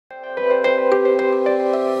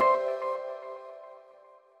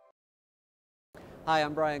Hi,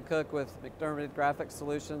 I'm Brian Cook with MacDermid Graphics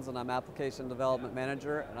Solutions, and I'm Application Development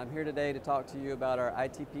Manager, and I'm here today to talk to you about our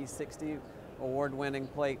ITP60 award-winning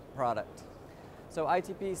plate product. So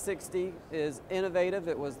ITP60 is innovative.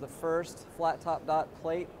 It was the first flat top dot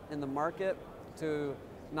plate in the market to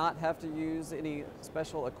not have to use any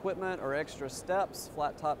special equipment or extra steps,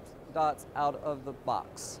 flat top dots out of the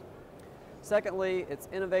box. Secondly, it's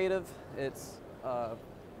innovative. It's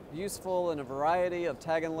useful in a variety of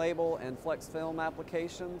tag and label and flex film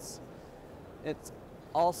applications. It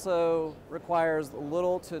also requires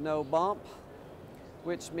little to no bump,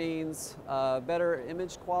 which means better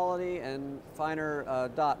image quality and finer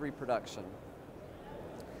dot reproduction.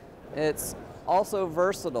 It's also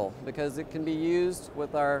versatile because it can be used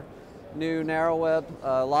with our new narrow web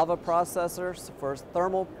lava processors for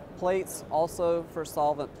thermal plates, also for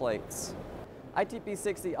solvent plates.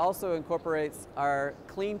 ITP60 also incorporates our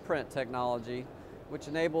clean print technology, which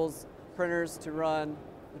enables printers to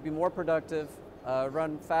be more productive,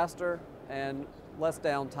 run faster, and less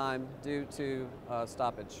downtime due to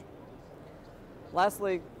stoppage.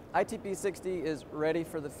 Lastly, ITP60 is ready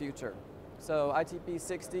for the future. So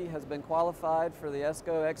ITP60 has been qualified for the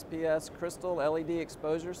ESCO XPS Crystal LED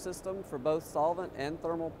exposure system for both solvent and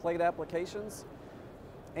thermal plate applications.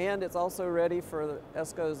 And it's also ready for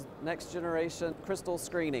ESCO's next generation crystal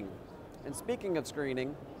screening. And speaking of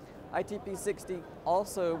screening, ITP60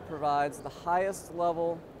 also provides the highest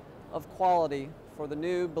level of quality for the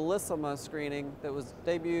new Bellissima screening that was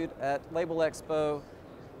debuted at Label Expo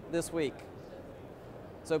this week.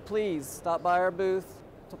 So please stop by our booth,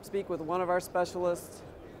 speak with one of our specialists,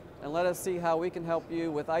 and let us see how we can help you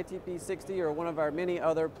with ITP60 or one of our many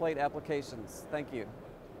other plate applications. Thank you.